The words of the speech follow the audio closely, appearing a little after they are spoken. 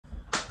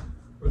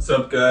What's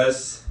up,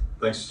 guys?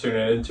 Thanks for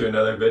tuning in to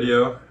another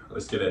video.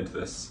 Let's get into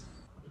this.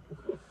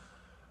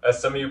 As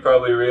some of you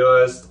probably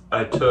realized,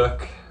 I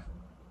took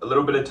a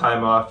little bit of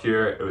time off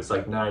here. It was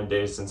like 9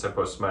 days since I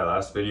posted my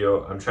last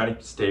video. I'm trying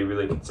to stay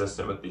really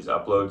consistent with these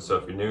uploads, so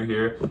if you're new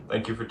here,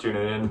 thank you for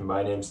tuning in.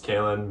 My name's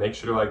Kalen. Make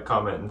sure to like,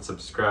 comment, and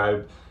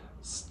subscribe.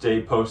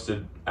 Stay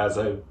posted as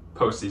I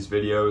post these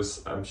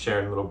videos. I'm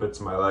sharing little bits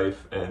of my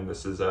life, and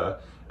this is a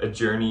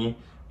journey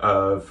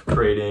of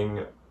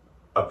creating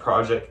a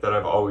project that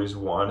I've always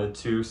wanted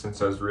to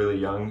since I was really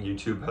young.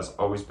 YouTube has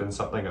always been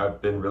something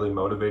I've been really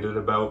motivated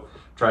about.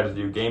 Tried to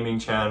do gaming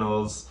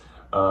channels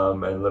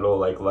and little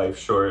like life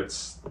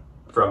shorts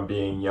from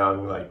being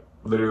young. Like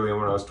literally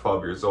when I was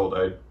 12 years old,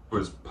 I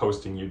was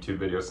posting YouTube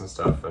videos and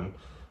stuff and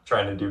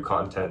trying to do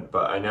content,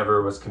 but I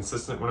never was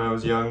consistent when I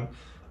was young.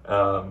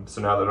 So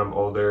now that I'm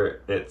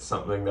older, it's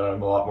something that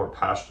I'm a lot more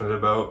passionate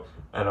about,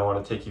 and I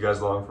want to take you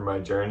guys along for my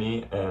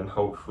journey and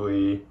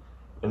hopefully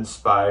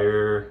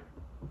inspire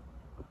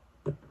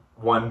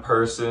one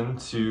person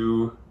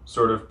to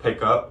sort of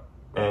pick up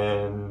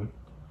and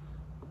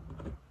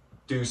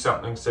do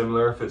something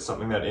similar if it's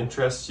something that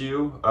interests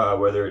you,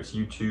 whether it's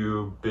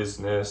YouTube,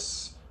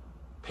 business,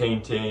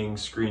 painting,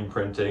 screen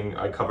printing.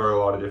 I cover a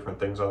lot of different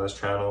things on this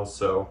channel.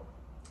 So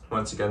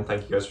once again,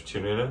 thank you guys for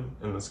tuning in,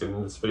 and let's get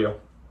into this video.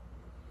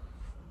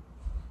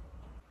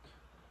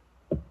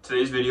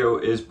 Today's video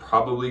is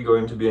probably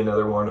going to be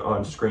another one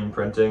on screen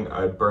printing.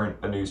 I burnt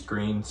a new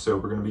screen, so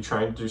we're going to be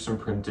trying to do some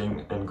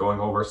printing and going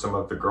over some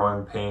of the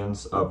growing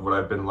pains of what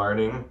I've been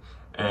learning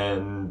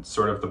and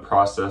sort of the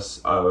process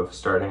of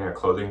starting a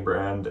clothing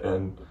brand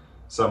and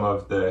some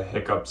of the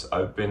hiccups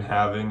I've been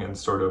having and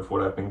sort of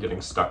what I've been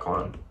getting stuck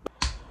on.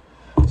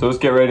 So let's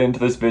get right into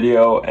this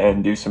video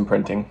and do some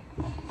printing.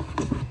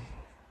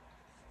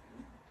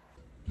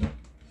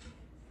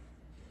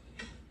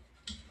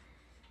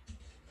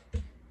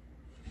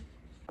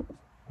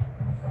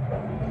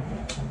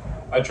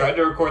 I tried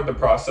to record the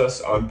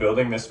process on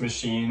building this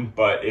machine,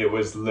 but it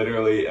was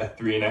literally a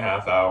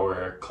 3.5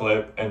 hour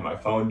clip and my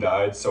phone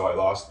died, so I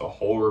lost the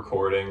whole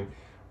recording.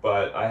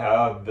 But I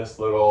have this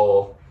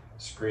little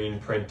screen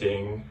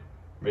printing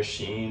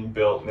machine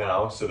built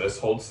now, so this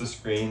holds the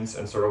screens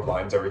and sort of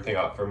lines everything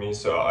up for me.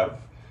 So I've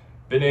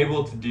been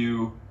able to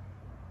do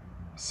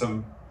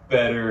some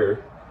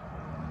better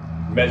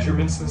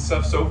measurements and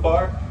stuff so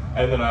far.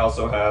 And then I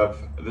also have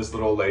this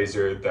little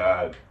laser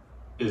that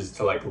is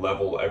to like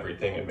level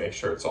everything and make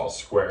sure it's all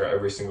square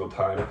every single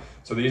time.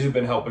 So these have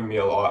been helping me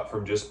a lot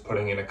from just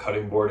putting in a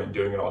cutting board and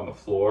doing it on the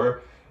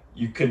floor.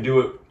 You can do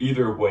it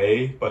either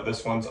way, but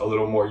this one's a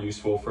little more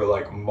useful for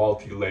like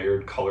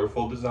multi-layered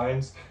colorful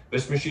designs.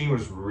 This machine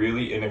was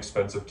really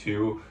inexpensive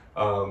too.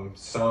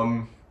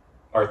 Some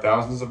are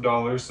thousands of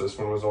dollars. This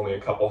one was only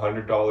a couple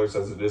 $100,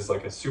 as it is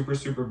like a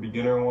super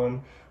beginner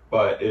one,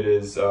 but it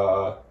is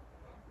a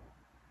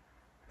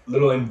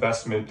little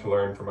investment to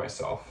learn for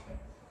myself.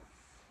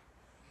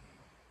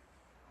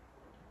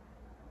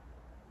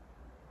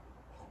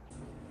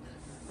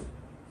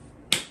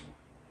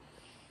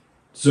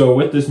 So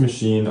with this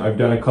machine, I've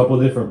done a couple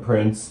different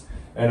prints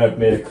and I've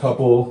made a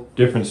couple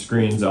different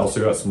screens. I also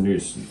got some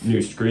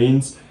new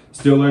screens.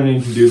 Still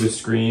learning to do the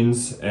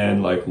screens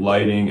and like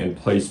lighting and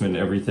placement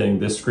and everything.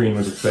 This screen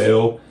was a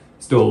fail,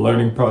 still a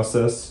learning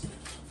process,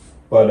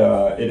 but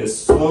it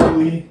is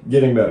slowly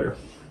getting better.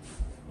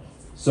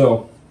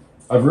 So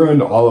I've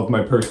ruined all of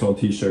my personal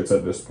t-shirts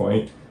at this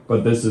point,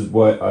 but this is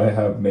what I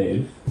have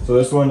made. So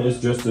this one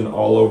is just an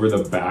all over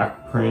the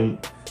back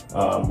print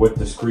with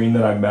the screen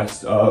that I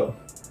messed up.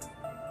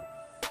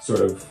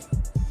 Sort of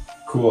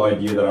cool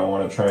idea that I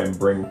want to try and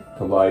bring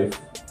to life.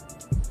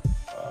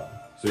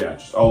 So yeah,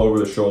 just all over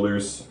the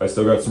shoulders. I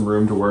still got some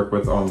room to work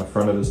with on the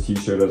front of this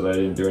t-shirt, as I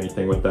didn't do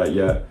anything with that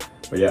yet.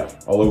 But yeah,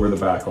 all over the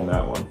back on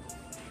that one.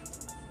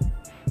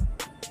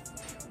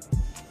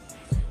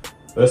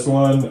 This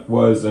one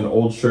was an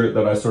old shirt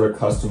that I sort of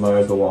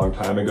customized a long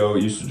time ago.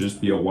 It used to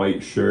just be a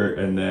white shirt,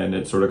 and then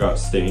it sort of got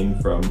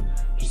stained from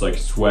just like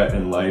sweat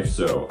and life.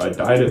 So I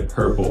dyed it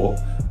purple,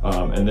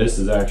 and this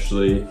is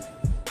actually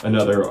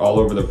another all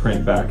over the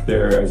print back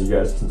there, as you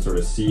guys can sort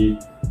of see.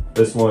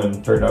 This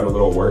one turned out a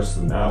little worse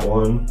than that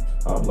one.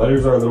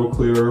 Letters are a little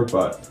clearer,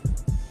 but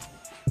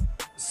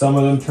some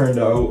of them turned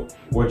out,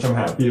 which I'm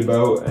happy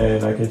about,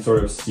 and I can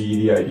sort of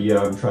see the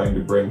idea I'm trying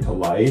to bring to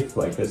life.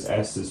 Like this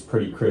S is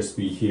pretty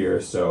crispy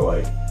here, so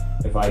like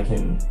if I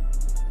can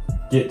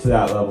get to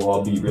that level,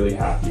 I'll be really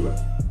happy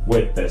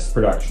with this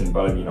production.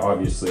 But I mean,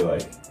 obviously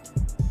like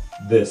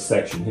this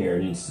section here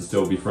needs to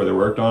still be further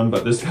worked on.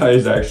 But this guy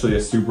is actually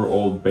a super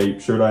old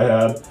Bape shirt I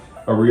had,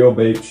 a real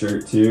Bape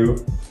shirt too.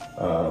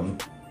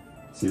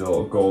 See the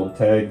little gold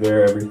tag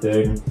there,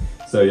 everything.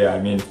 So yeah,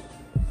 I mean,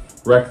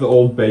 wreck the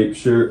old Bape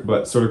shirt,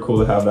 but sort of cool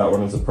to have that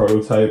one as a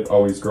prototype.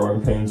 Always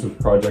growing pains with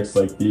projects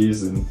like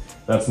these, and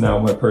that's now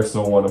my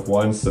personal one of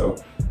one,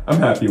 so I'm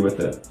happy with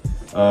it.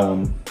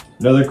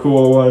 Another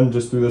cool one,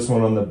 just threw this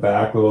one on the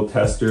back, little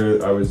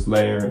tester. I was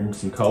layering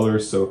some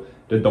colors, so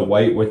Did the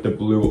white with the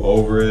blue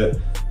over it.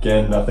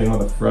 Again, nothing on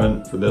the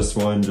front for this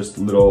one, just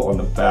a little on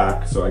the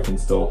back so I can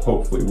still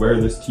hopefully wear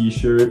this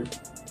t-shirt.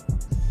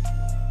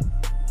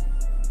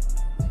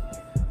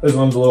 This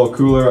one's a little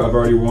cooler. I've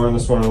already worn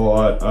this one a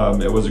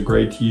lot. It was a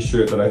gray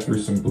t-shirt that I threw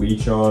some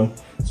bleach on.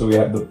 So we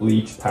have the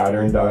bleach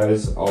pattern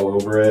dyes all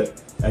over it.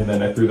 And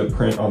then I threw the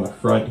print on the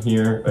front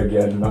here.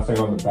 Again, nothing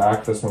on the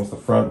back. This one's the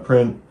front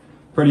print.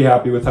 Pretty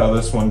happy with how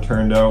this one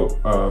turned out.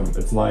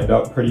 It's lined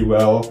up pretty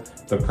well.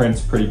 The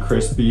print's pretty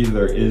crispy.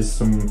 There is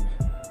some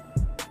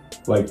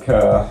like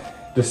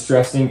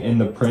distressing in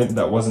the print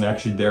that wasn't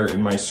actually there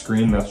in my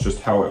screen. That's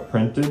just how it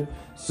printed.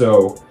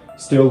 So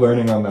still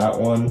learning on that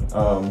one,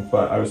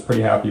 but I was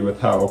pretty happy with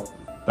how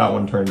that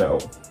one turned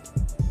out.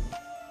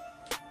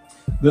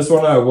 This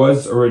one I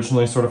was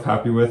originally sort of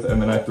happy with,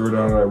 and then I threw it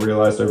on and I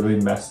realized I really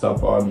messed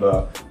up on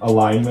the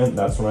alignment.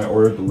 That's when I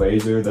ordered the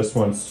laser. This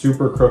one's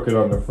super crooked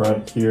on the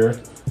front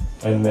here,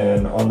 and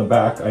then on the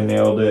back I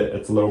nailed it.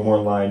 It's a little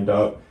more lined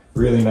up.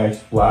 Really nice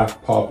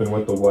black popping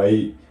with the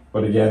white,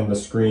 but again the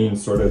screen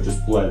sort of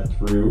just bled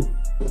through.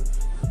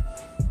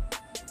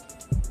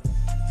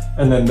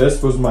 And then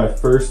this was my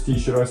first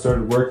t-shirt I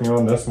started working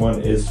on. This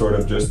one is sort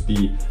of just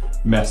the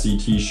messy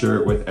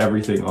t-shirt with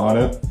everything on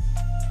it.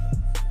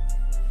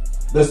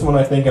 This one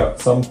I think at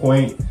some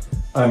point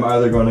I'm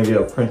either going to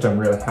get a print I'm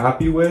really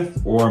happy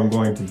with or I'm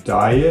going to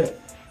dye it,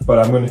 but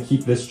I'm going to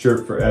keep this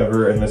shirt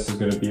forever, and this is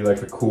going to be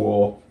like a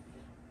cool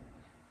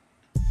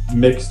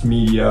mixed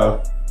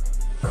media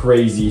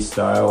crazy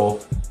style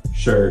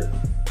shirt.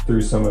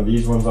 Threw some of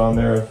these ones on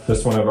there.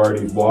 This one I've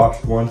already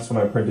washed once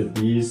when I printed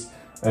these,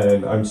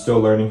 and I'm still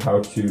learning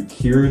how to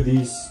cure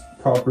these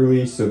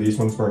properly, so these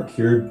ones weren't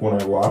cured when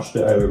I washed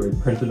it. I literally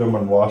printed them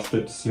and washed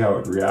it to see how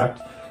it would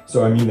react.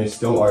 So I mean, they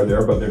still are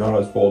there, but they're not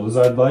as bold as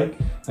I'd like.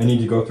 I need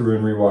to go through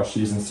and rewash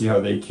these and see how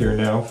they cure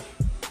now.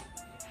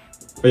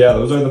 But yeah,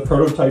 those are the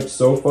prototypes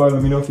so far.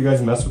 Let me know if you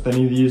guys mess with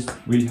any of these.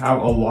 We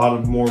have a lot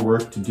of more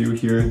work to do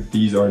here.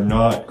 These are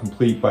not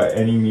complete by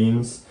any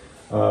means,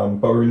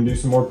 but we're gonna do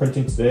some more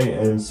printing today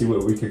and see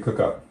what we could cook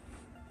up.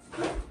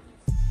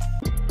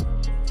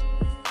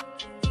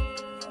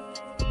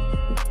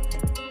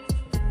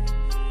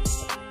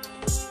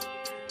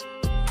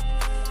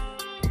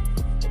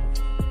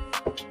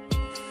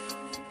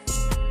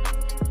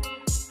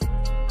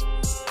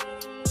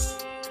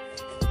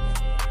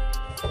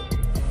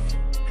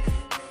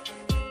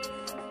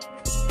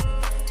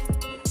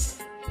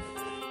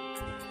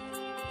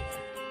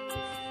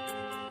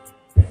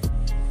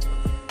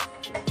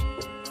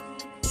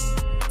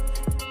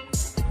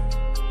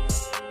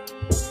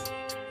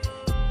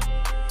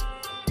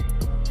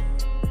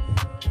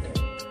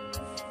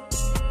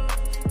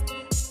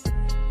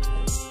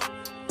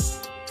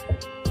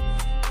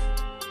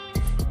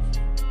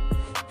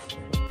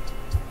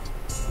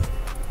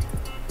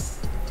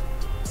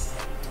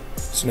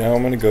 So now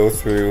I'm going to go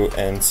through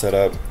and set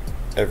up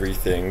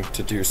everything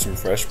to do some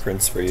fresh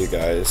prints for you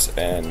guys,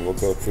 and we'll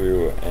go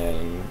through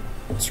and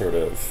sort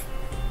of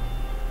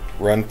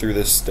run through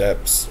the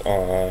steps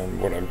on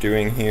what I'm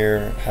doing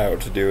here, how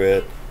to do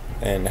it,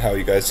 and how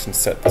you guys can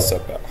set this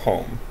up at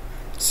home.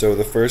 So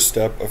the first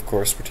step, of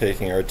course, we're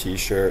taking our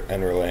t-shirt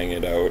and we're laying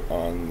it out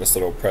on this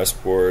little press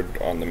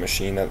board on the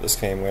machine that this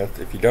came with.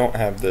 If you don't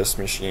have this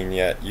machine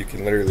yet, you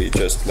can literally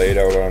just lay it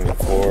out on the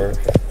floor.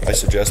 I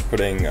suggest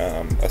putting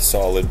a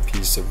solid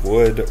piece of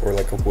wood or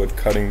like a wood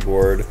cutting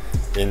board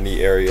in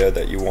the area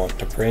that you want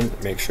to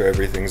print. Make sure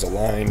everything's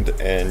aligned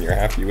and you're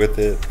happy with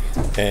it,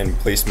 and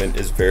placement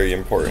is very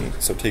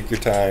important. So take your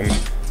time,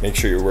 make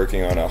sure you're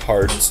working on a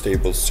hard,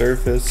 stable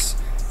surface,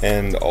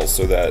 and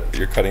also that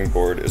your cutting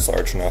board is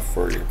large enough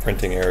for your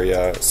printing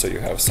area so you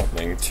have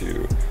something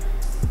to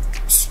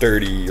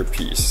sturdy your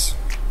piece.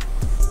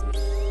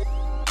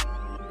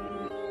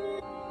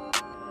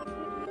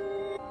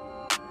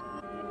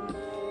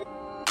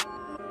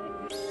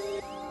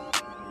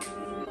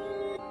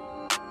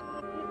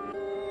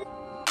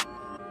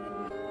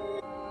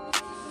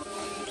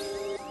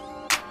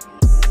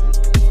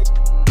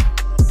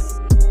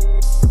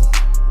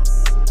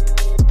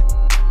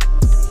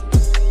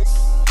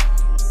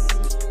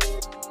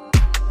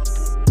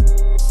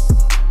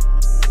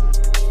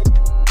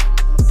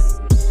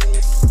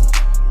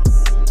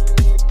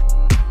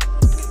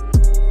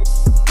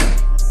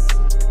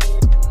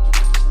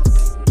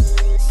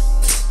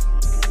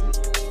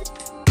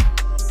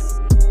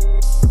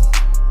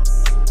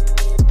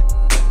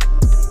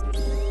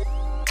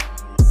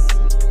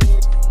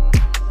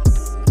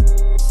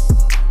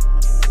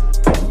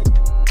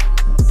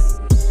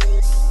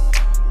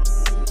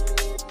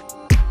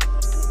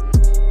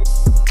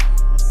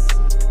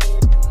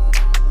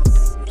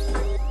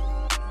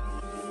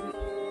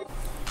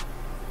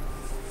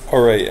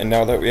 Alright, and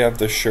now that we have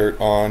the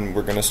shirt on,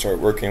 we're going to start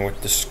working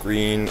with the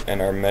screen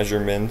and our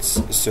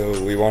measurements.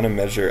 So we want to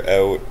measure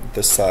out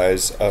the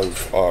size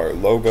of our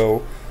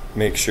logo,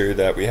 make sure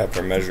that we have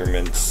our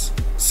measurements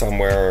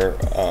somewhere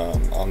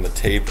on the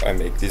tape. I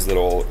make these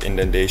little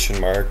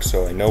indentation marks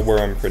so I know where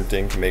I'm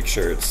printing to make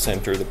sure it's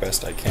centered the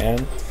best I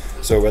can.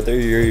 So whether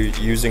you're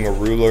using a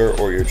ruler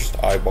or you're just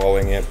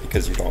eyeballing it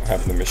because you don't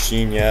have the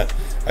machine yet,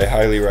 I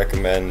highly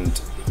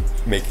recommend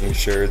making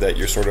sure that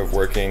you're sort of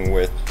working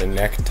with the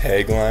neck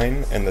tag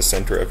line and the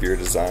center of your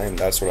design.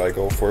 That's what I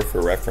go for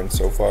reference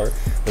so far.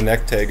 The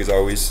neck tag is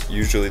always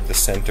usually the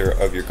center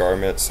of your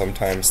garment.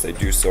 Sometimes they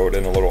do sew it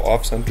in a little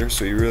off center,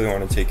 so you really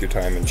want to take your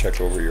time and check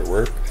over your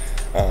work.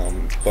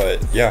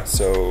 But yeah,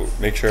 so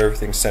make sure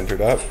everything's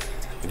centered up.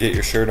 Get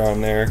your shirt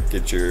on there,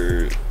 get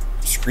your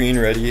screen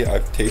ready.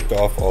 I've taped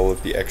off all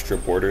of the extra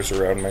borders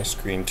around my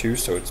screen too,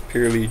 so it's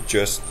purely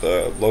just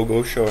the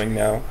logo showing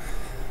now.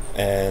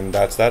 And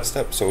that's that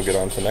step, so we'll get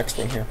on to the next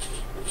one here.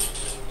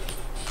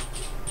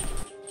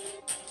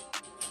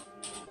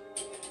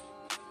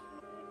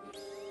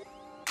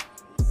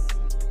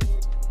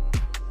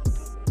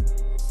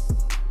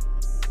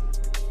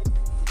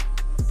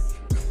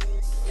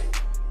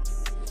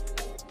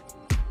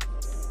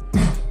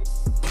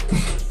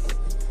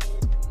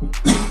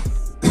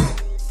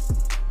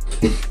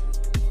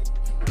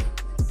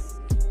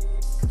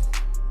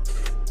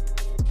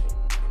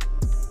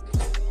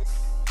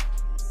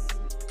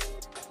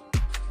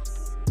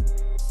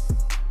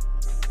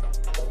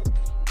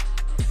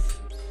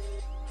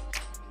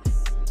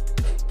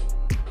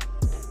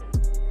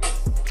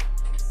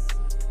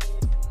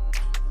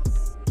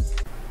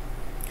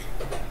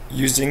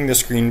 Using the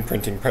screen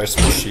printing press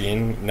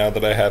machine, now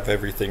that I have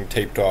everything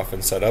taped off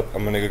and set up,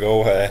 I'm going to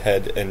go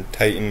ahead and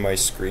tighten my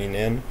screen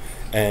in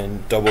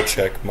and double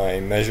check my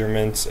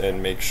measurements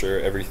and make sure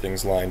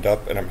everything's lined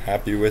up and I'm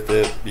happy with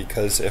it,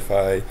 because if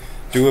I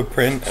do a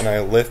print and I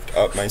lift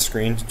up my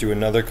screen to do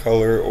another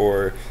color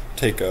or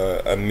take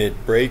a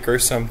mid break or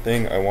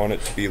something, I want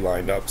it to be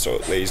lined up so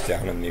it lays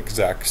down in the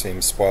exact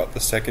same spot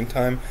the second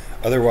time.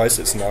 Otherwise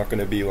it's not going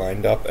to be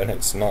lined up and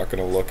it's not going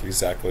to look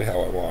exactly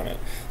how I want it.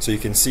 So you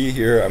can see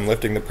here I'm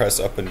lifting the press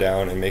up and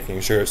down and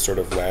making sure it's sort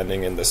of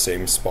landing in the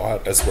same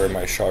spot as where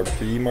my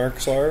Sharpie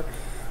marks are.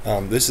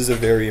 This is a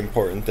very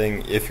important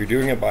thing. If you're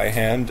doing it by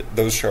hand,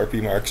 those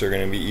Sharpie marks are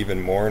going to be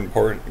even more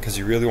important, because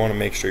you really want to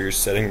make sure you're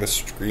setting the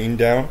screen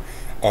down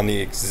on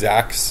the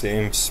exact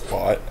same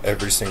spot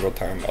every single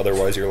time.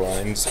 Otherwise your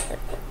lines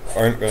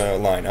aren't going to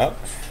line up,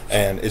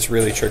 and it's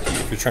really tricky.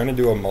 If you're trying to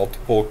do a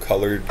multiple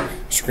colored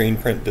screen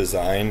print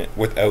design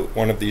without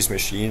one of these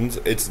machines,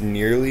 it's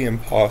nearly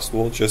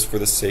impossible just for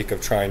the sake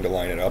of trying to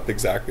line it up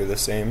exactly the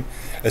same,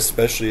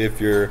 especially if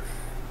you're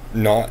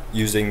not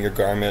using your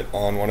garment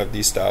on one of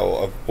these style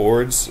of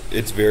boards.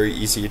 It's very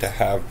easy to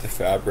have the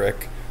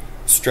fabric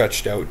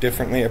stretched out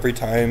differently every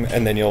time,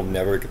 and then you'll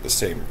never get the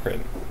same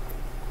print.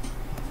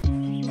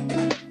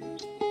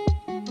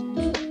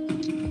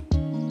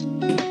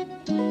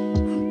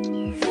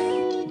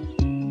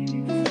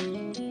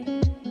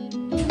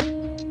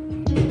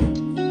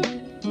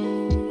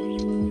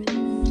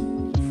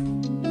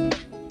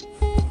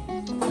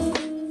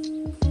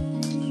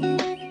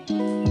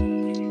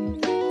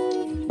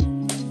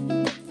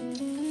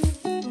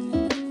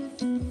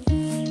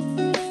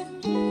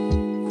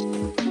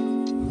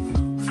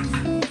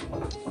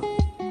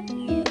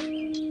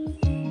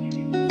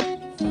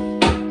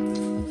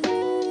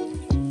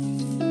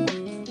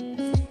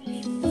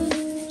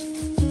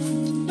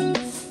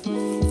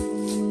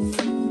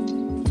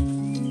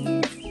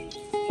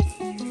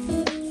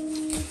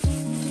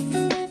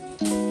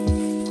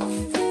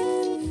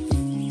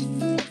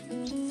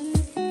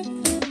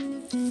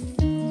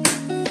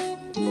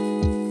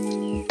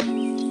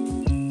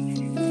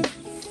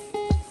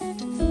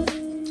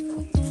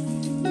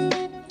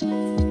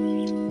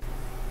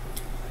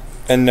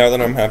 And now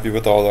that I'm happy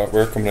with all that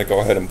work, I'm going to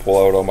go ahead and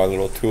pull out all my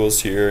little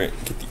tools here,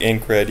 get the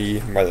ink ready,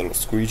 my little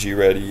squeegee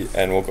ready,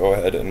 and we'll go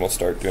ahead and we'll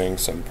start doing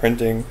some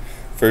printing.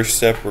 First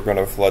step, we're going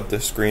to flood the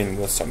screen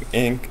with some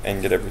ink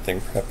and get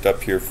everything prepped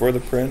up here for the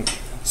print.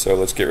 So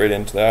let's get right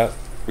into that.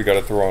 We got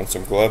to throw on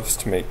some gloves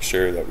to make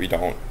sure that we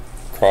don't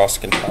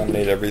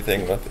cross-contaminate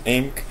everything with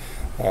ink.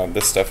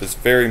 This stuff is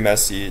very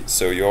messy,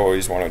 so you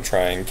always want to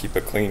try and keep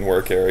a clean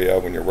work area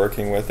when you're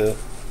working with it.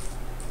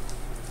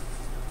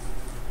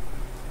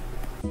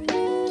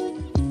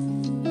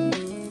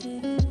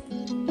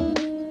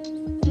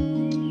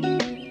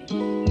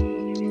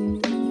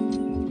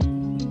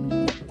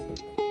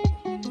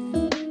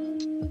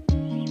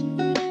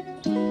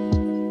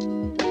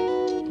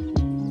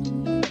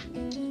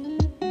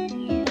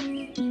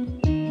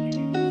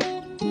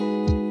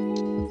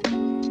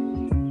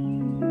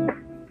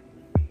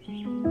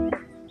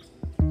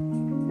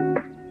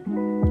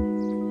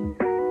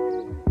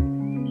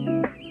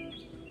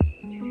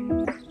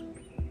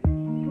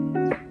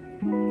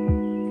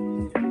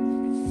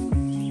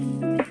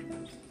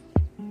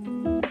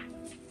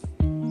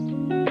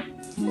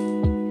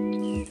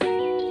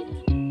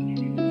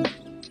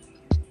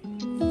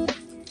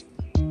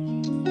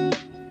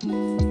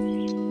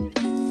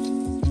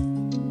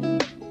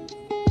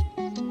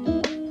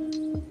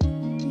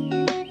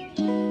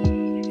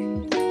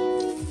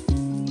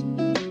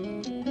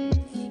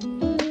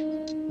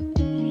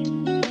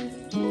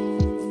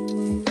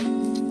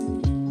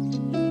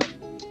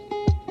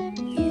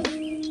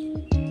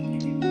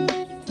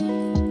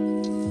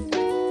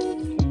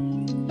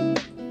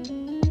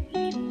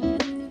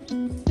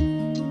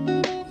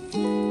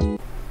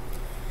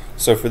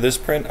 So for this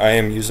print, I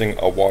am using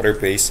a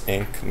water-based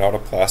ink, not a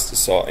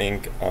plastisol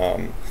ink.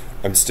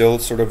 I'm still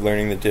sort of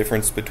learning the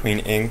difference between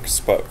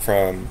inks, but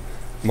from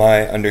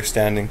my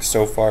understanding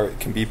so far, it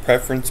can be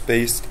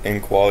preference-based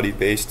and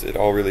quality-based. It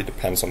all really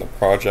depends on the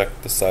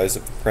project, the size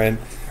of the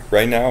print.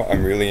 Right now,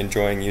 I'm really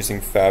enjoying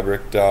using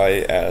fabric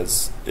dye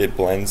as it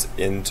blends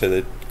into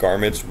the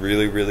garments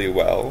really, really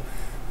well.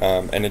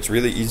 And it's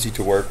really easy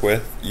to work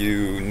with.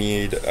 You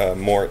need a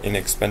more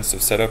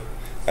inexpensive setup,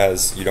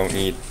 as you don't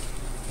need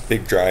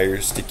big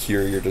dryers to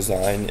cure your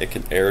design. It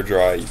can air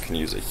dry. You can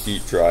use a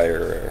heat dryer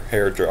or a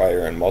hair dryer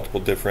and multiple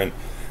different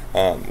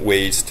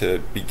ways to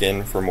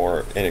begin for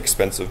more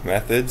inexpensive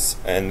methods.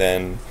 And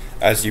then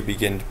as you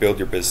begin to build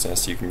your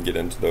business, you can get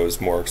into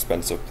those more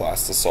expensive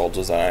plastisol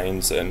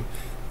designs and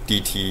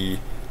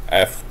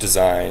DTF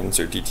designs,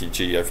 or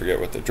DTG, I forget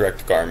what the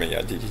direct garment,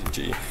 yeah,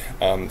 DTG.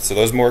 So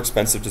those more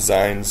expensive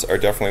designs are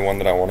definitely one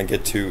that I want to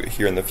get to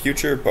here in the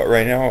future, but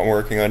right now I'm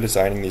working on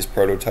designing these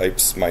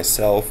prototypes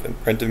myself and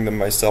printing them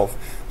myself,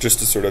 just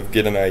to sort of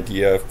get an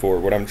idea for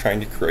what I'm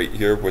trying to create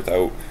here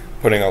without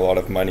putting a lot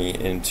of money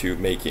into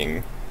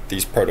making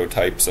these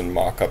prototypes and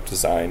mock-up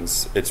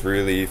designs. It's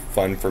really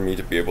fun for me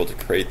to be able to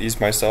create these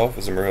myself,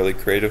 as I'm a really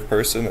creative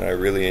person and I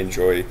really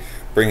enjoy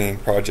bringing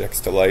projects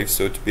to life.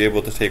 So to be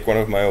able to take one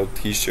of my old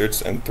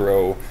t-shirts and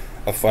throw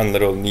a fun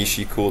little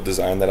niche-y cool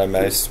design that I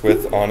messed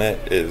with on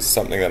it is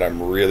something that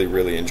I'm really,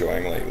 really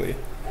enjoying lately.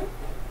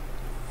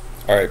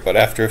 Alright, but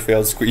after a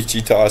failed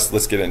squeegee toss,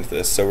 let's get into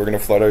this. So we're going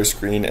to flood our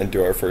screen and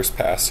do our first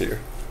pass here.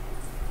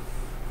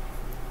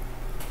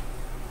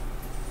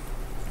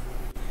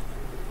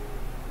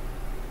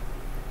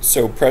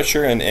 So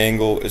pressure and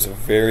angle is a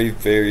very,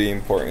 very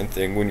important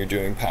thing when you're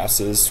doing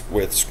passes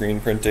with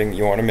screen printing.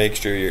 You want to make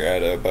sure you're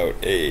at about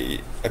I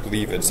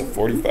believe it's a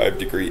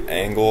 45-degree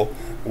angle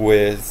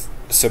with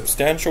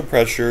substantial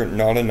pressure,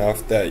 not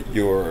enough that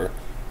you're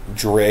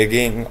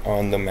dragging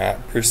on the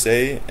mat per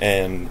se.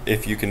 And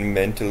if you can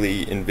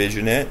mentally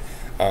envision it,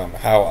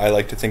 how I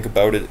like to think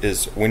about it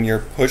is when you're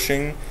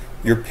pushing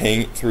your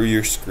paint through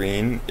your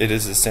screen, it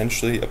is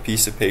essentially a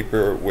piece of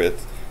paper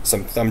with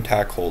some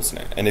thumbtack holes in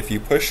it, and if you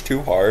push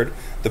too hard,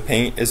 the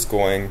paint is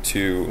going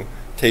to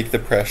take the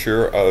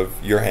pressure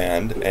of your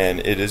hand and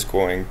it is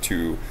going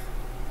to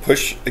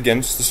push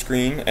against the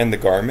screen and the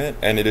garment,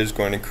 and it is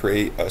going to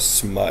create a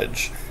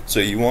smudge. So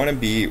you want to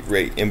be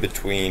right in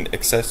between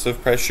excessive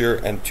pressure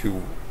and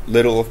too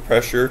little of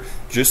pressure,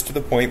 just to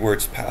the point where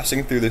it's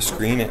passing through the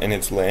screen and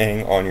it's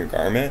laying on your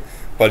garment,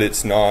 but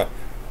it's not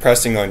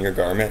pressing on your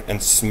garment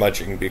and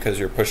smudging because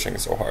you're pushing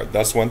so hard.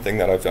 That's one thing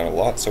that I've done a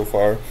lot so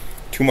far.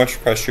 Too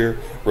much pressure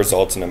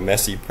results in a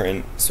messy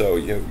print. So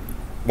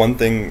one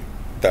thing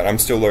that I'm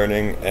still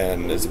learning,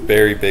 and is a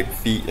very big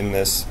feat in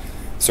this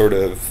sort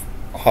of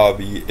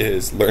hobby,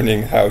 is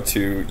learning how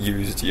to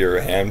use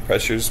your hand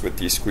pressures with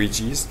these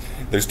squeegees.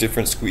 There's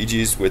different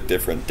squeegees with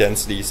different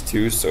densities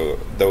too, so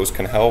those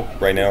can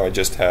help. Right now I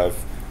just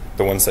have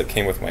the ones that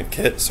came with my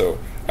kit, so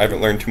I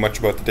haven't learned too much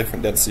about the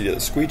different density of the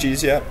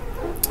squeegees yet.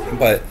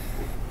 But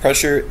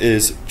pressure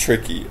is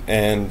tricky,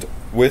 and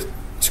with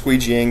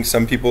squeegeeing,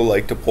 some people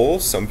like to pull,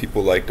 some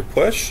people like to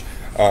push.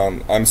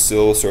 I'm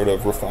still sort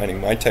of refining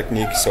my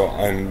technique, so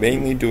I'm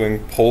mainly doing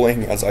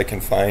pulling as I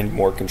can find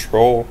more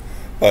control,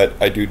 but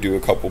I do a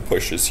couple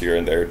pushes here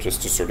and there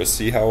just to sort of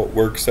see how it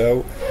works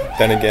out.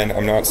 Then again,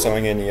 I'm not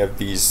selling any of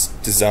these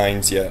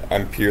designs yet.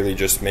 I'm purely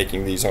just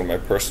making these on my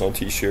personal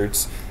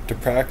t-shirts to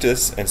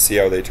practice and see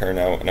how they turn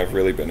out, and I've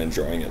really been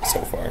enjoying it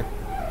so far.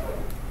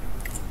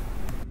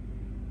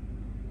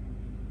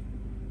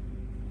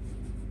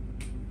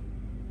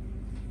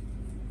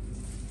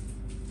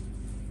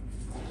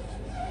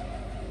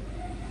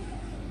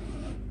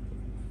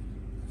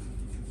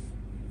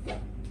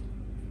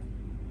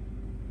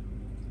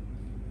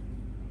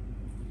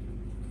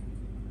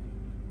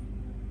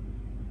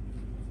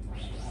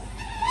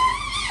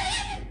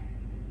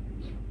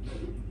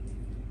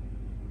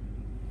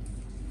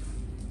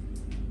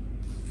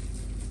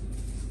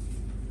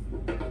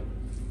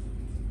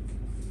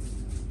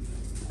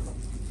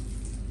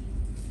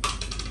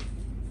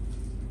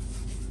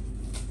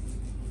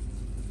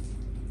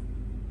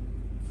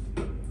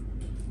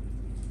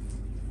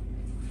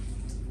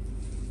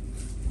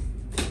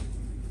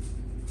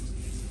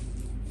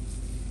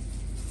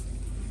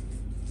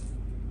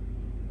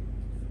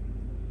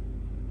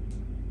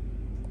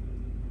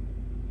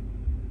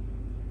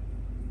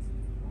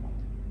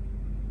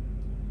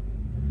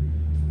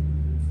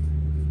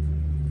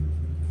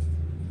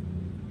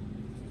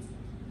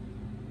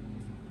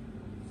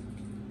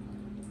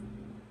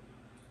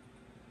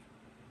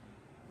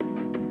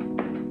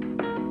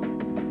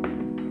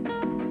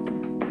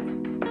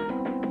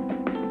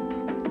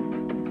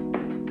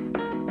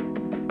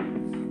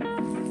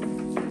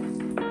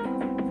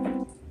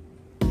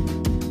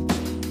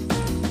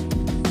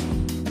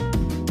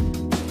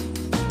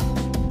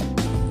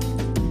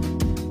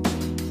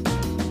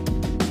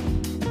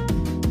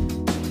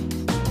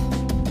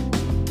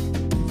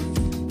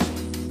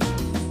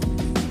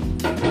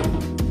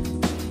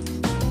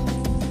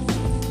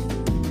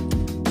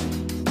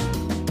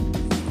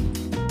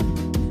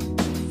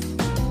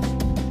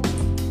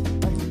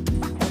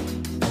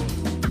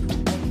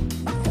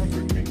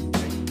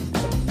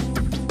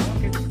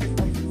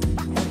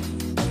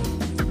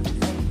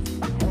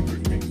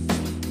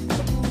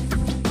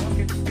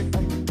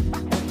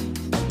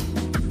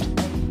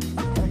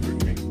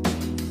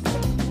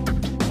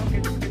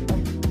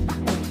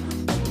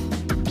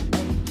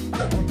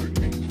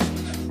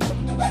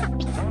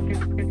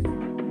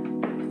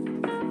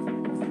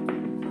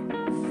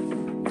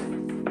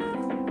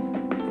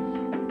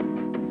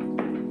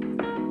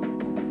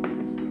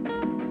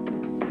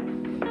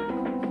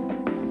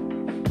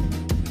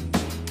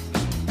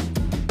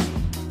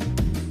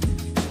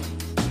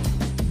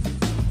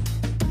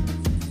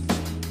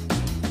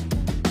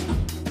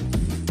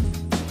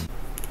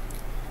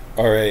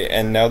 Alright,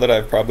 and now that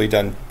I've probably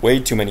done way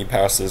too many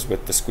passes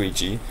with the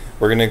squeegee,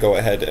 we're going to go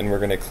ahead and we're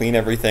going to clean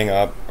everything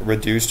up,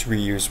 reduce,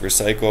 reuse,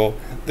 recycle.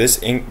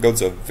 This ink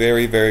goes a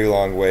very, very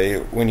long way.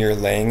 When you're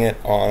laying it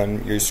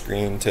on your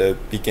screen to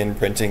begin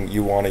printing,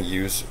 you want to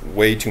use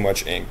way too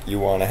much ink. You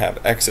want to have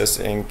excess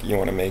ink. You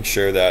want to make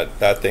sure that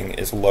that thing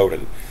is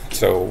loaded.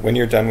 So when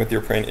you're done with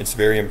your print, it's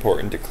very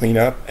important to clean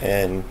up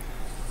and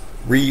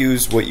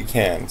reuse what you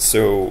can.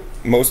 So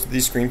most of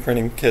these screen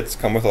printing kits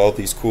come with all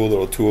these cool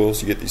little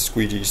tools. You get these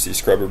squeegees, these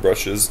scrubber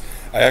brushes.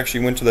 I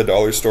actually went to the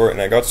dollar store and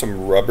I got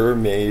some Rubber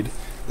made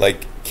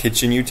like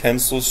kitchen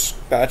utensils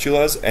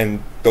spatulas,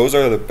 and those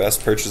are the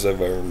best purchases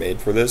I've ever made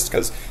for this,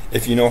 because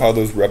if you know how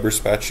those rubber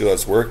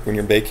spatulas work, when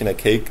you're baking a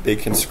cake, they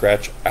can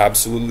scratch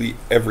absolutely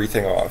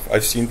everything off.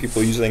 I've seen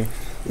people using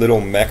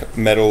little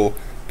metal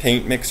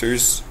paint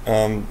mixers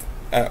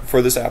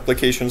for this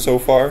application so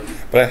far,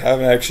 but I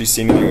haven't actually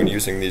seen anyone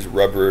using these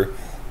rubber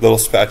little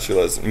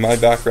spatulas. In my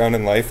background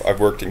in life, I've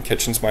worked in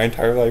kitchens my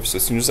entire life, so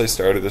as soon as I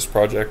started this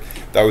project,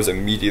 that was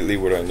immediately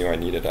what I knew I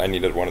needed. I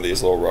needed one of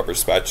these little rubber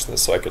spatulas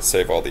so I could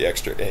save all the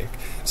extra ink.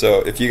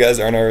 So if you guys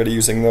aren't already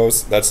using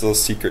those, that's a little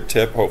secret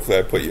tip. Hopefully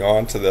I put you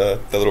on to the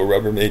little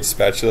Rubbermaid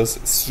spatulas.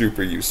 It's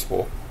super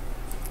useful.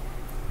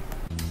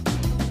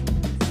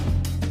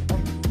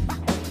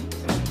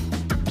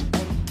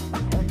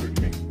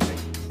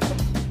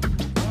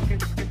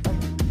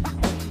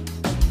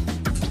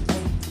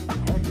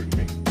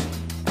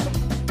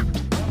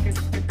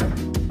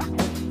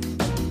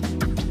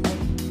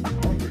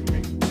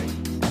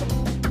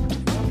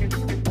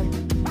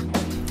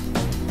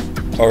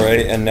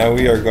 Alright, and now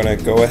we are going to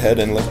go ahead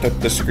and lift up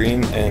the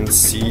screen and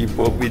see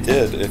what we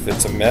did, if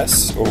it's a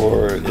mess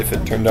or if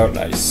it turned out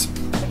nice.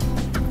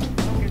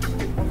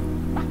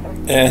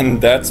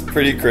 And that's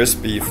pretty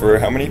crispy for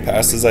how many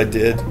passes I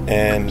did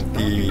and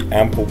the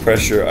ample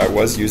pressure I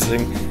was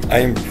using. I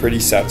am pretty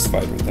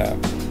satisfied with that.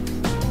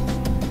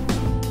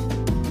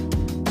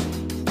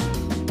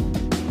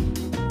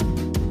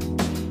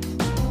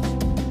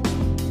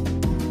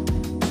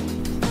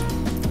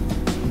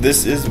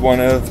 This is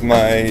one of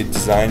my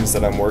designs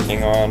that I'm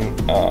working on.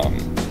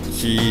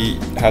 He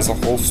has a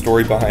whole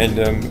story behind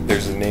him.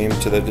 There's a name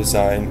to the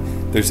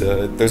design. There's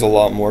a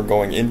lot more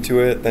going into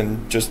it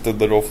than just the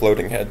little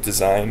floating head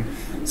design.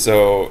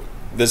 So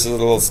this is a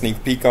little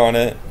sneak peek on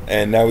it,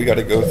 and now we got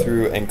to go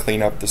through and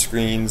clean up the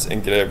screens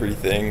and get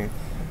everything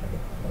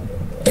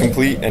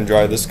complete and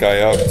dry this guy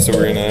up. So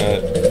we're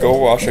gonna go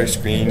wash our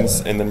screens,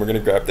 and then we're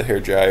gonna grab the hair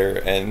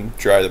dryer and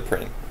dry the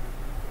print.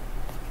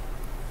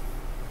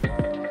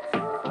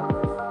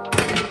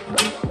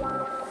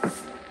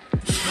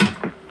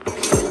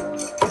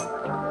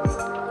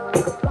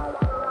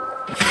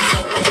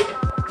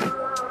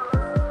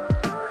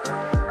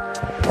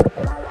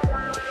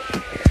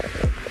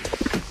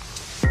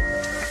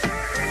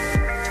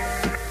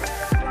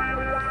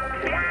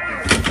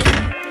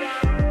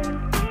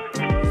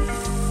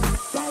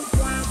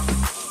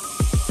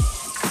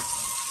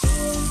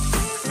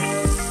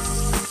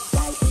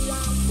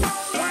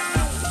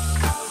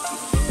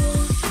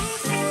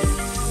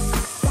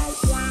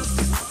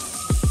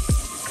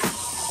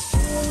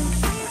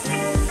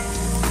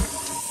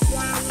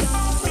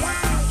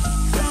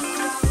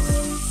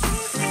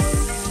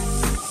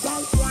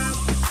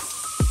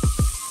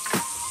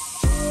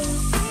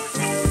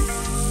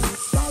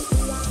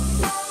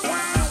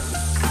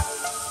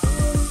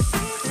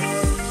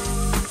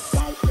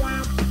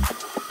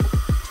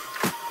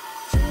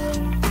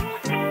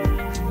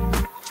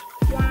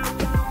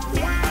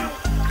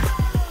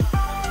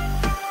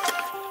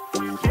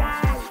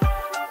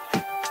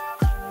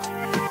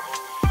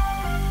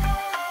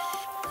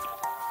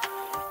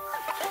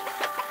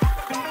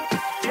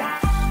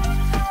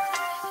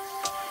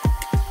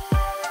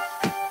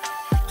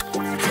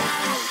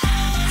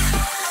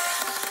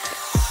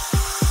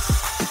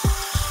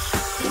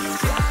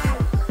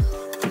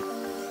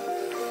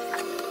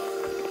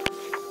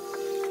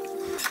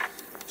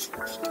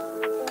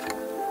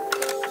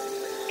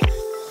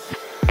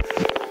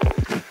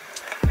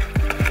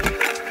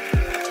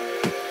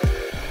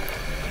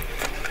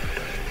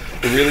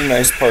 The really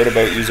nice part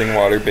about using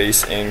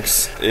water-based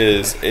inks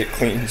is it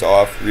cleans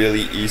off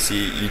really easy.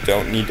 You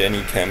don't need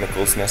any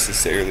chemicals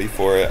necessarily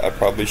for it. I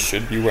probably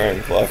should be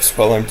wearing gloves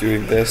while I'm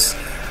doing this,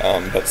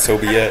 but so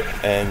be it.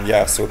 And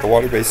yeah, so with the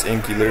water-based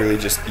ink, you literally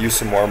just use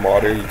some warm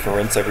water, you can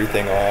rinse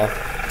everything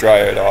off, dry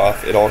it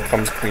off, it all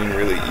comes clean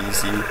really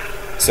easy.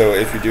 So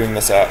if you're doing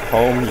this at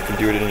home, you can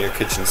do it in your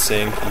kitchen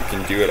sink, you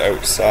can do it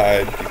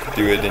outside, you can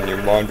do it in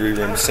your laundry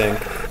room sink.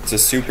 It's a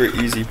super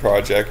easy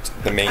project.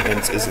 The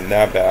maintenance isn't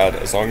that bad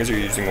as long as you're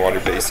using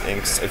water-based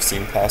inks. I've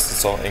seen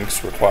plastisol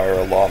inks require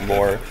a lot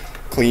more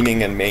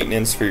cleaning and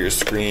maintenance for your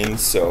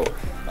screens, so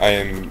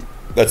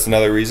that's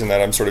another reason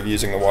that I'm sort of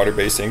using the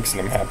water-based inks,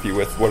 and I'm happy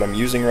with what I'm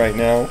using right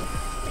now,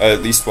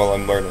 at least while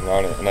I'm learning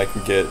on it, and I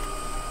can get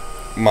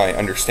my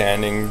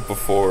understanding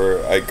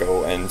before I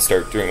go and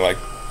start doing like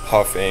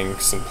puff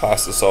inks and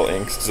plastisol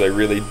inks, because I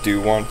really do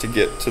want to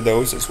get to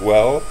those as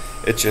well.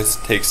 It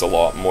just takes a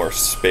lot more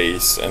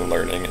space and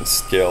learning and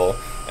skill,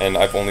 and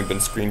I've only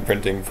been screen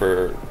printing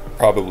for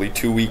probably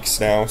 2 weeks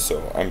now,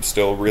 so I'm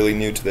still really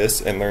new to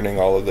this and learning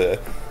all of the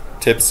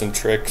tips and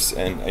tricks,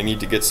 and I need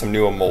to get some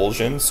new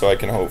emulsion so I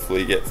can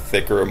hopefully get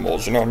thicker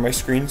emulsion on my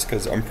screens,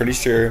 because I'm pretty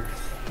sure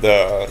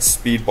the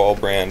Speedball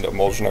brand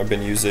emulsion I've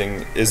been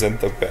using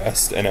isn't the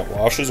best and it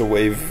washes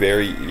away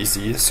very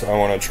easy. So I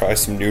want to try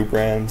some new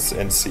brands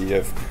and see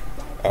if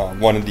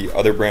one of the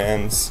other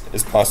brands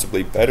is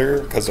possibly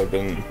better, because I've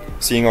been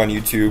seeing on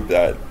YouTube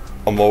that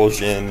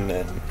emulsion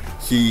and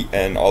heat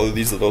and all of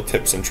these little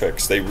tips and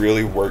tricks, they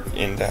really work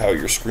into how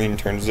your screen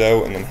turns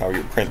out and then how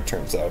your print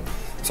turns out.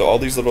 So all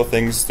these little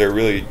things, they're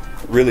really,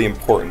 really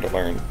important to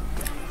learn.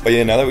 But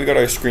yeah, now that we got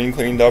our screen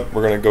cleaned up,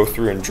 we're going to go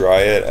through and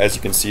dry it. As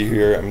you can see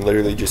here, I'm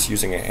literally just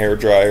using a hair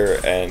dryer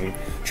and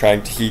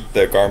trying to heat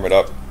the garment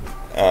up.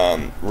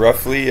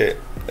 Roughly,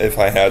 if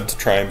I had to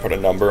try and put a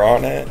number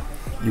on it,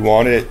 you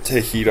want it to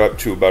heat up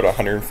to about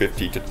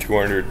 150 to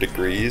 200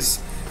 degrees,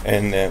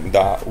 and then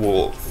that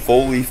will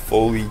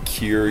fully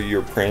cure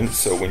your print.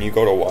 So when you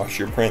go to wash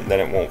your print, then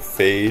it won't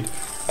fade.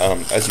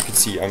 As you can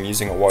see, I'm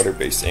using a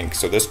water-based ink,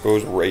 so this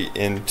goes right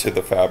into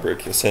the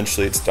fabric.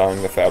 Essentially, it's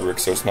dyeing the fabric,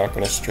 so it's not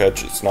going to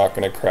stretch, it's not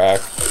going to crack.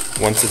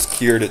 Once it's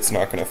cured, it's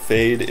not going to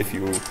fade. If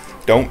you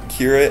don't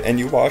cure it and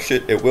you wash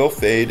it, it will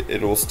fade.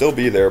 It will still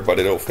be there, but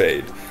it'll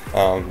fade.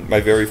 My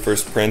very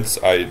first prints,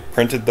 I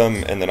printed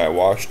them and then I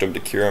washed them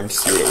to cure them to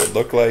see what it would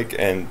look like,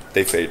 and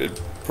they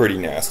faded pretty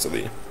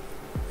nastily.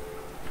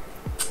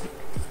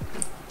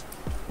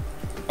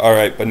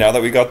 Alright, but now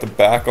that we got the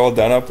back all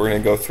done up, we're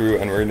going to go through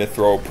and we're going to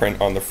throw a print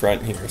on the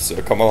front here.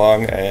 So come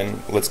along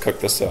and let's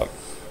cook this up.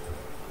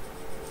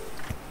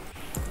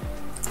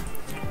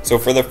 So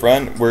for the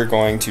front, we're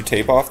going to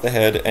tape off the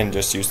head and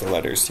just use the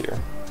letters here.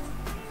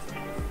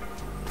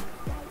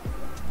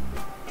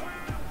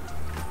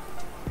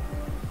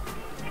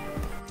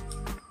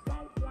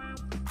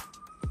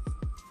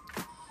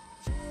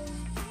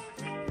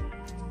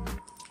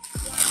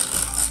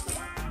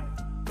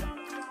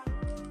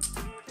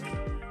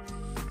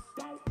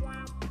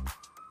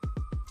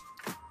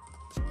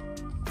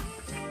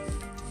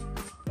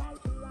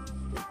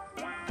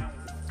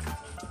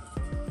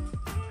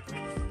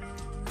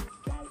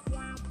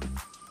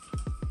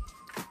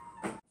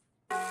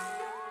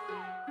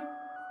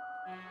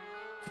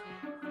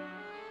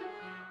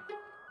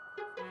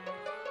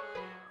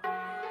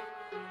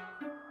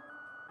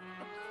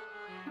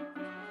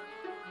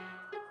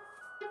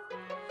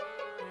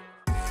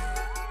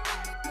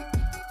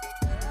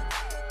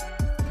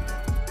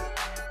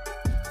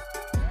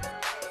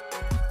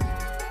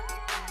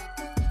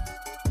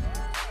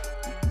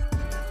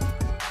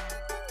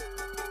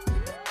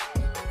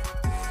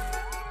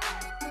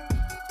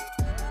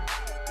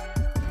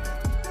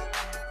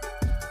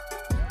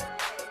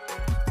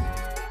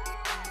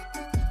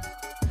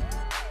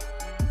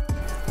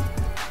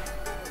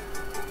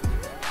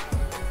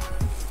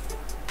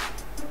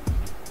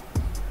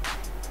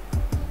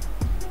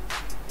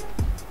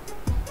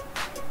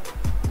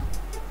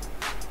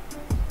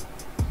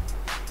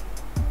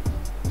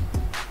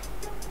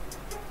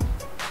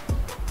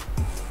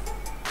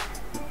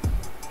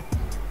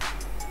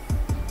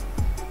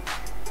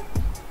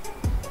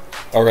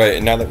 Alright,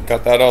 and now that we've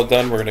got that all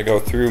done, we're going to go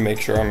through,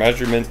 make sure our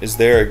measurement is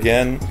there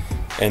again,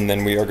 and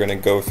then we are going to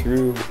go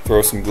through,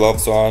 throw some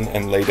gloves on,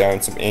 and lay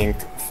down some ink,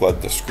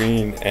 flood the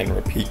screen, and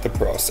repeat the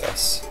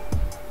process.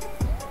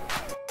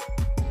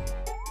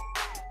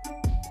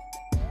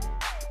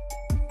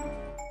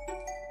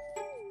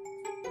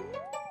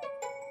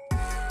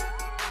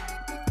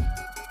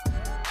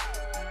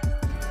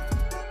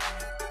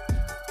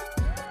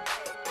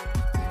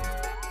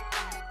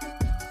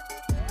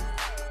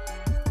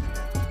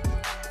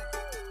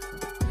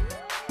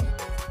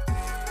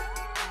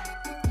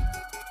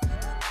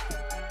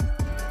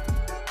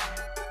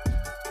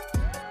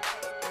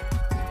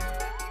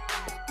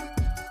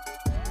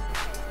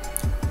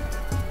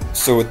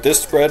 So with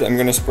this spread, I'm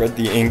going to spread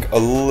the ink a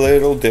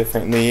little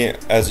differently.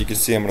 As you can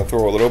see, I'm going to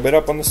throw a little bit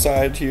up on the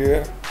side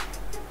here,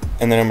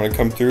 and then I'm going to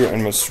come through and I'm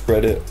going to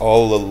spread it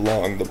all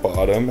along the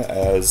bottom,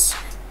 as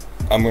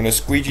I'm going to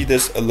squeegee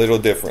this a little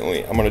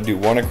differently. I'm going to do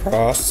one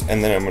across,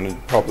 and then I'm going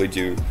to probably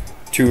do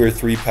 2 or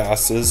 3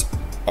 passes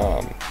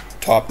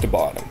top to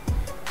bottom.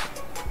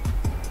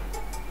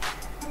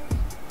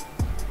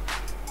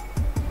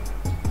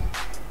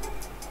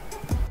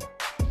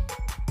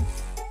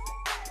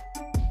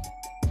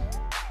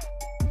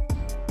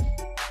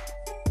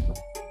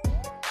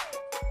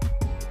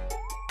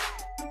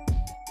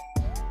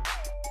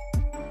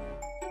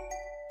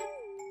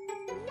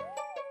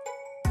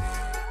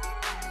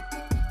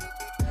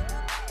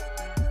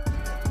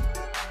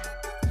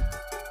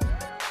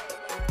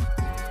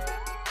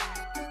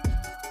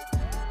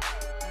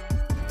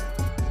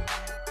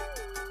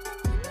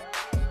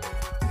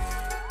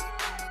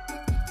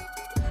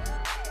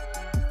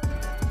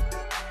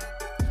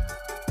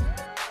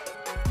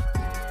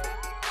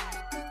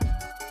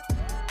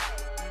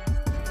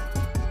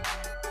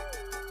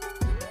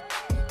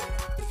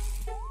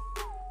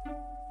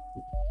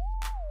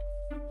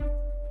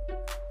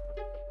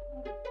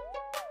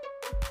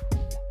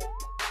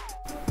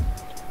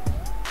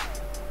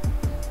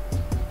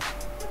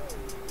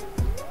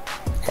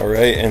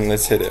 Alright, and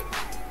let's hit it.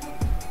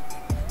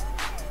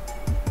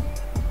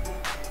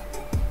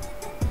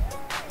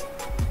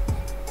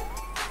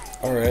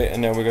 Alright, and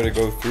now we're going to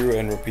go through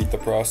and repeat the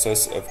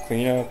process of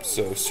cleanup.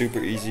 So super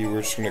easy,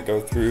 we're just going to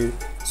go through,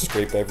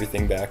 scrape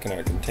everything back in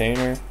our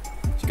container.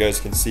 As you guys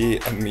can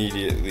see,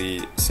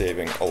 immediately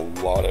saving a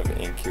lot of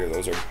ink here.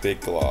 Those are big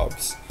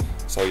globs.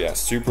 So yeah,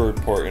 super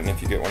important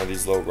if you get one of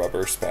these little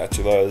rubber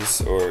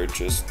spatulas or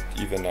just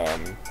even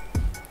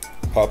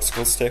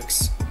popsicle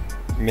sticks.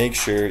 Make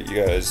sure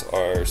you guys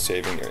are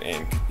saving your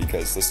ink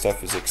because this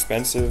stuff is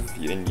expensive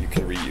and you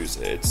can reuse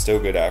it. It's still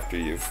good after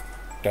you've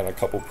done a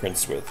couple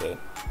prints with it.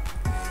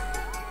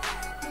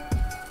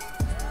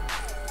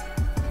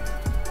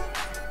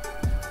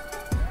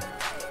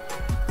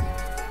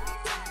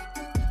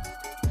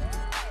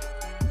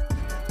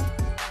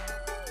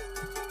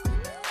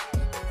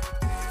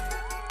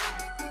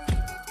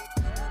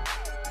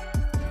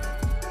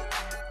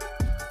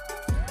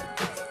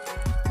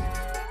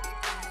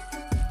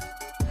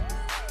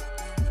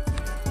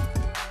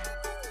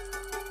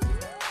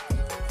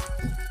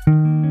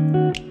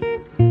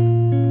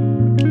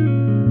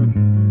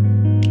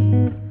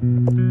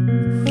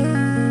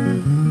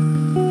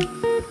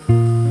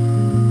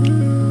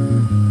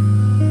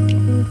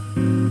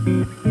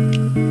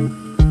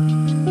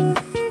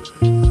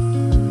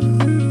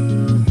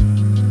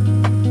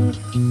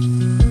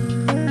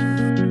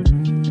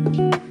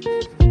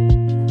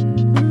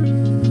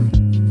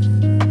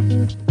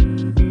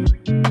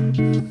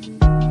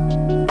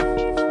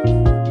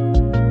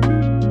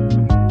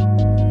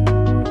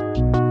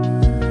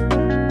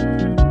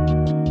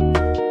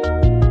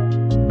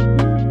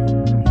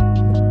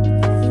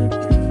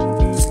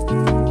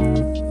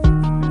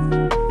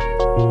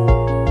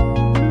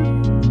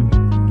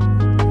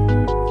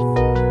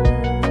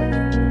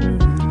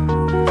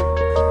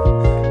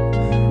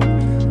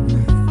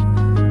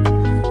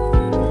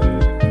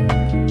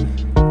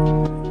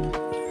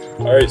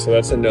 Alright, so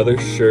that's another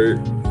shirt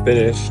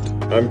finished.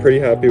 I'm pretty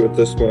happy with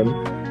this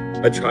one.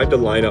 I tried to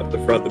line up the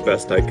front the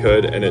best I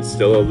could and it's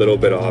still a little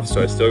bit off,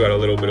 so I still got a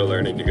little bit of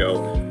learning to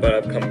go. But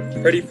I've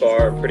come pretty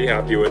far, I'm pretty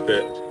happy with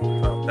it.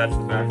 That's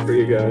the back for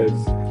you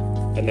guys,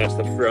 and that's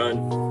the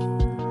front.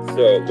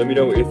 So let me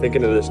know what you're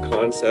thinking of this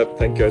concept.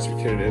 Thank you guys for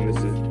tuning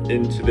in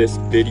into this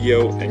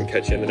video, and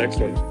catch you in the next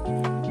one.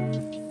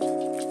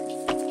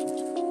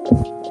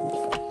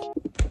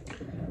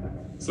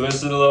 So this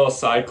is a little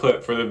side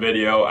clip for the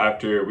video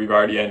after we've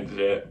already ended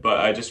it,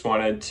 but I just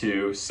wanted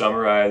to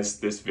summarize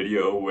this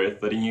video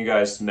with letting you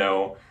guys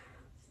know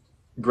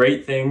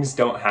great things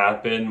don't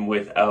happen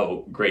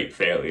without great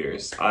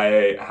failures.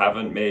 I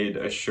haven't made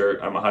a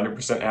shirt I'm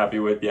 100% happy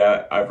with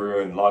yet. I've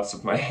ruined lots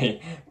of my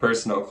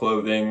personal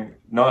clothing.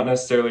 Not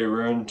necessarily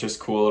ruined,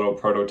 just cool little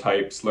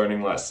prototypes,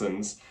 learning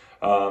lessons.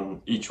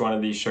 Each one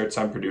of these shirts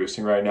I'm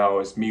producing right now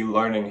is me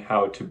learning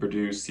how to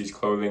produce these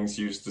clothings,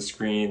 use the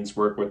screens,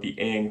 work with the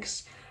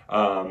inks,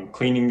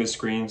 cleaning the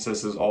screens.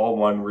 This is all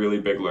one really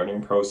big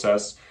learning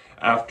process.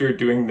 After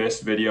doing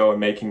this video and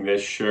making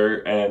this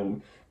shirt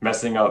and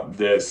messing up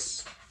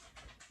this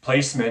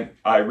placement,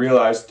 I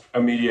realized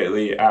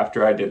immediately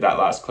after I did that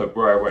last clip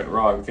where I went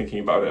wrong. Thinking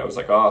about it, I was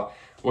like, oh,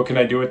 what can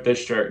I do with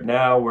this shirt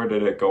now? Where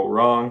did it go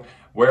wrong?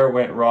 Where it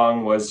went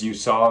wrong was you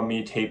saw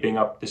me taping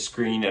up the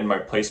screen and my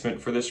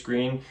placement for the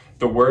screen.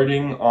 The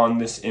wording on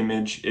this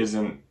image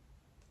isn't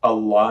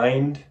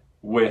aligned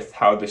with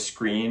how the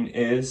screen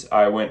is.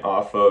 I went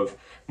off of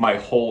my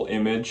whole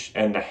image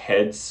and the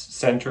head's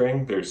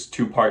centering. There's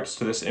two parts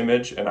to this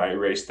image and I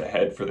erased the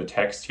head for the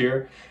text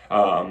here.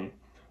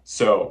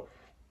 So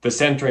the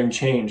centering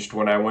changed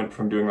when I went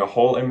from doing the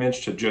whole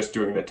image to just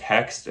doing the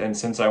text, and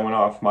since I went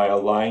off my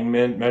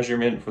alignment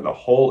measurement for the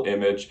whole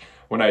image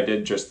when I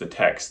did just the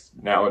text,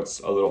 now it's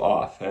a little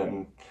off,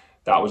 and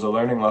that was a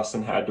learning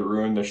lesson. Had to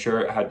ruin the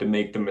shirt, had to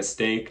make the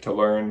mistake to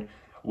learn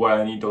what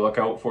I need to look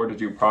out for to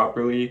do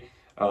properly.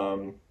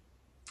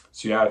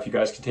 So yeah, if you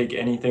guys can take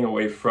anything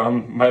away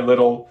from my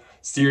little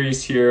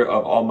series here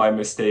of all my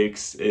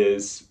mistakes,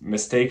 is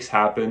mistakes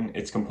happen.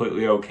 It's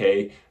completely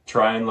okay.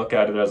 Try and look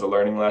at it as a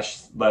learning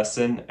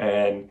lesson,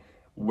 and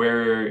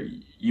where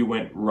you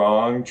went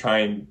wrong, try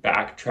and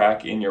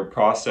backtrack in your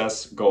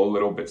process, go a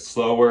little bit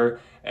slower,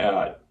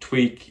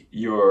 tweak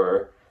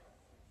your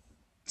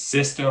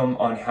system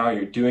on how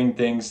you're doing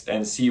things,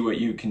 and see what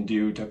you can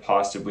do to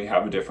possibly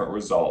have a different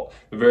result.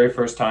 The very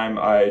first time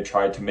I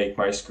tried to make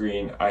my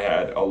screen, I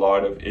had a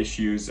lot of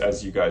issues,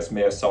 as you guys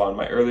may have saw in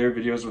my earlier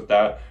videos with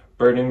that.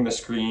 Burning the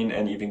screen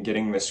and even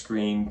getting the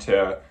screen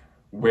to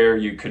where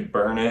you could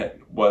burn it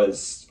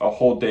was a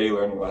whole day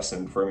learning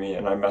lesson for me,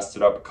 and I messed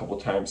it up a couple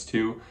times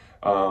too.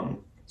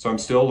 So I'm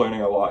still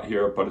learning a lot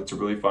here, but it's a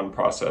really fun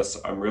process.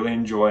 I'm really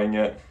enjoying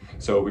it.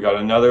 So we got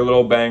another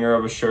little banger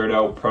of a shirt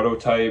out,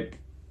 prototype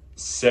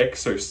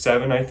 6 or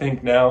 7 I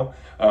think now.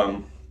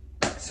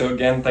 So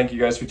again, thank you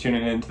guys for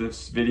tuning into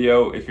this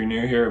video. If you're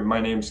new here, my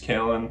name's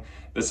Kalen.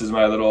 This is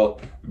my little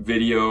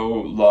video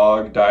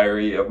log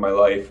diary of my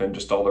life and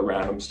just all the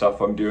random stuff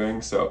I'm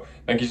doing. So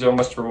thank you so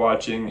much for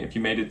watching. If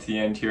you made it to the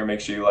end here, make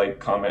sure you like,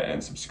 comment,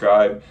 and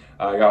subscribe.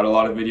 I got a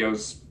lot of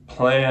videos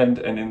planned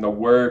and in the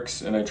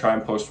works, and I try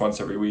and post once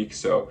every week.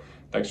 So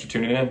thanks for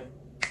tuning in.